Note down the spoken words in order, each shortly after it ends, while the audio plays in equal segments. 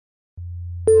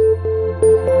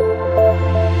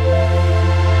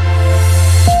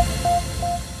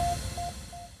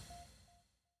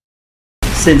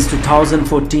Since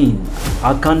 2014,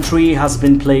 our country has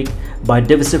been plagued by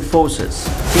divisive forces.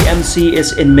 TMC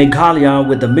is in Meghalaya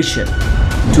with the mission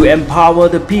to empower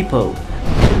the people,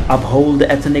 uphold the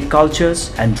ethnic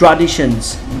cultures and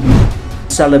traditions,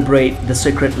 celebrate the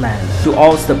sacred land. To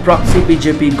oust the proxy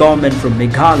BJP government from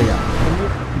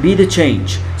Meghalaya, be the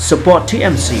change, support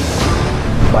TMC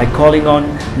by calling on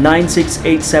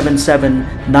 96877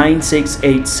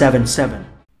 96877.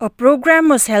 A program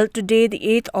was held today, the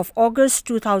 8th of August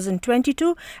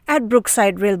 2022 at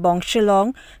Brookside Rilbong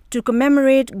Shillong to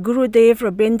commemorate Gurudev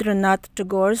Rabindranath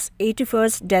Tagore's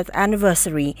 81st death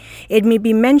anniversary. It may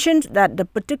be mentioned that the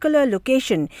particular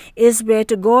location is where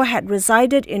Tagore had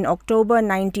resided in October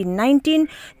 1919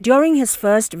 during his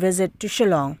first visit to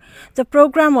Shillong. The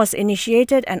program was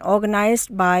initiated and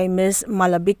organized by Ms.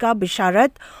 Malabika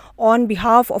Bisharad on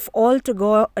behalf of all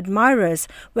Tagore admirers,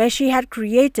 where she had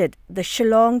created the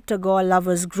Shillong Tagore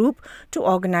Lovers Group to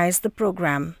organize the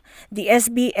program. The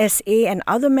SBSA and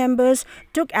other members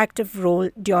took active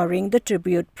role during the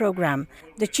tribute program.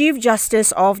 The Chief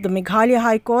Justice of the Meghalaya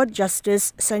Highcourt,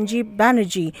 Justice Sanjib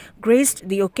Banerjee, graced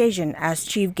the occasion as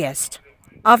chief guest.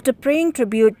 After paying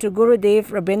tribute to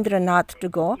Gurudev Rabindranath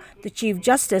Tagore, the Chief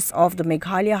Justice of the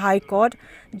Meghalaya High Court,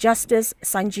 Justice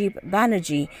Sanjib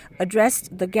Banerjee,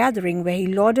 addressed the gathering where he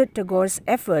lauded Tagore's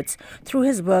efforts through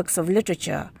his works of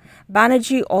literature.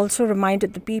 Banerjee also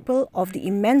reminded the people of the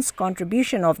immense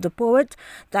contribution of the poet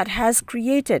that has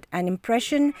created an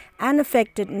impression and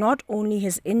affected not only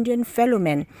his Indian fellow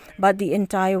men but the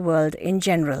entire world in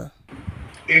general.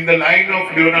 In the line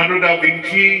of Leonardo da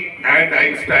Vinci and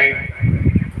Einstein,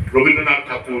 Rabindranath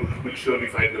Tagore will surely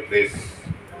find a place.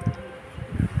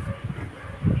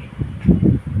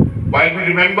 While we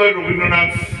remember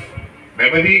Rabindranath's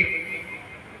memory,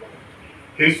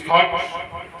 his thoughts,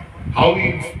 how he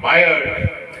inspired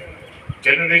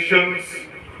generations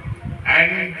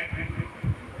and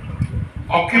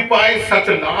occupies such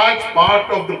a large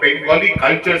part of the Bengali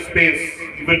culture space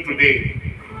even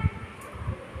today,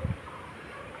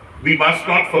 we must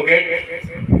not forget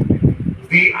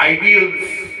the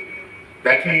ideals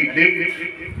that he lived,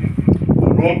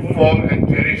 wrote for and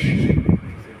cherished.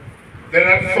 There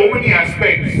are so many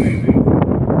aspects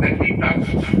that he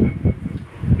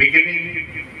touched, beginning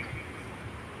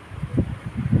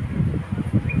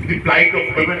the plight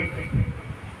of women,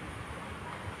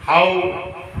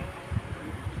 how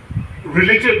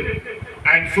religion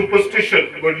and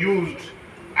superstition were used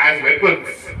as weapons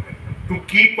to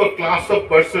keep a class of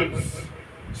persons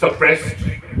suppressed.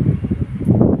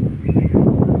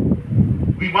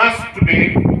 We must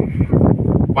today,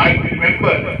 while we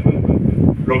remember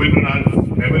Rabindranath's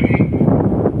memory,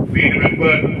 we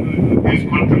remember his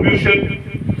contribution,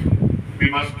 we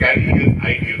must carry his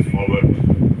ideals forward.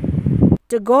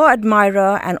 Tagore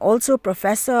admirer and also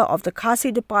professor of the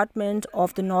Khasi department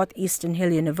of the Northeastern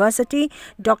Hill University,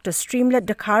 Dr. Streamlet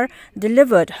Dakhar,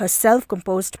 delivered her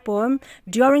self-composed poem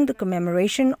during the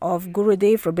commemoration of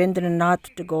Gurudev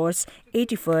Rabindranath Tagore's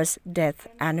 81st death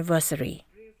anniversary.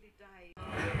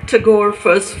 Tagore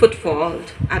first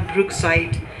footfalled at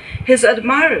Brookside. His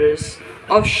admirers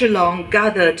of Shillong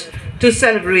gathered to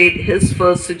celebrate his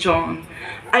first sojourn.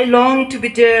 I long to be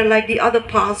there like the other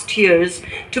past years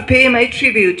to pay my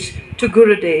tribute to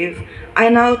Gurudev. I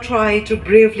now try to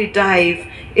bravely dive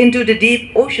into the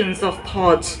deep oceans of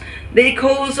thoughts. The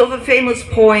echoes of a famous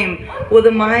poem where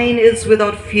the mind is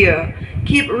without fear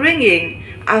keep ringing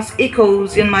as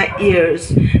echoes in my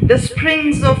ears. The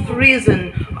springs of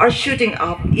reason are shooting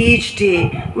up each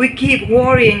day. We keep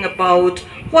worrying about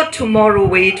what tomorrow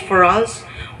waits for us.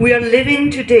 We are living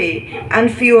today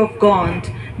and few have gone.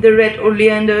 The red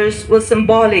oleanders were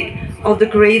symbolic of the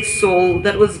great soul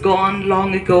that was gone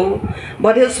long ago,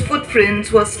 but his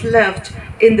footprint was left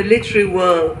in the literary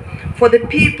world for the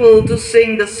people to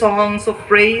sing the songs of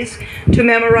praise, to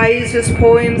memorize his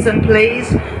poems and plays,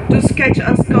 to sketch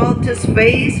and sculpt his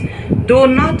face. Though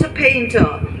not a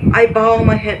painter, I bow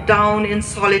my head down in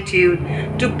solitude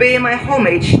to pay my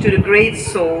homage to the great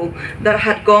soul that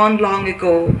had gone long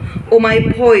ago. O my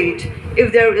poet,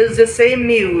 if there is the same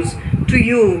muse, to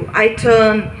you I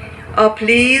turn.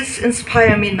 Please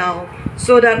inspire me now,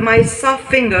 so that my soft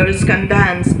fingers can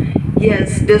dance.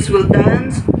 Yes, they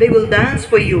will dance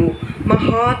for you. My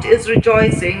heart is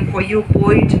rejoicing for you,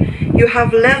 poet. You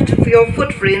have left your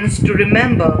footprints to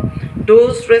remember.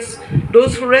 Those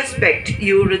who respect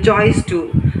you rejoice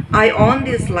too. On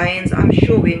these lines I'm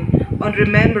showing on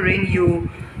remembering you,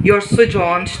 your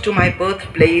sojourn to my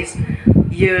birthplace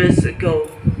years ago.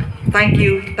 Thank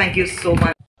you so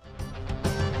much.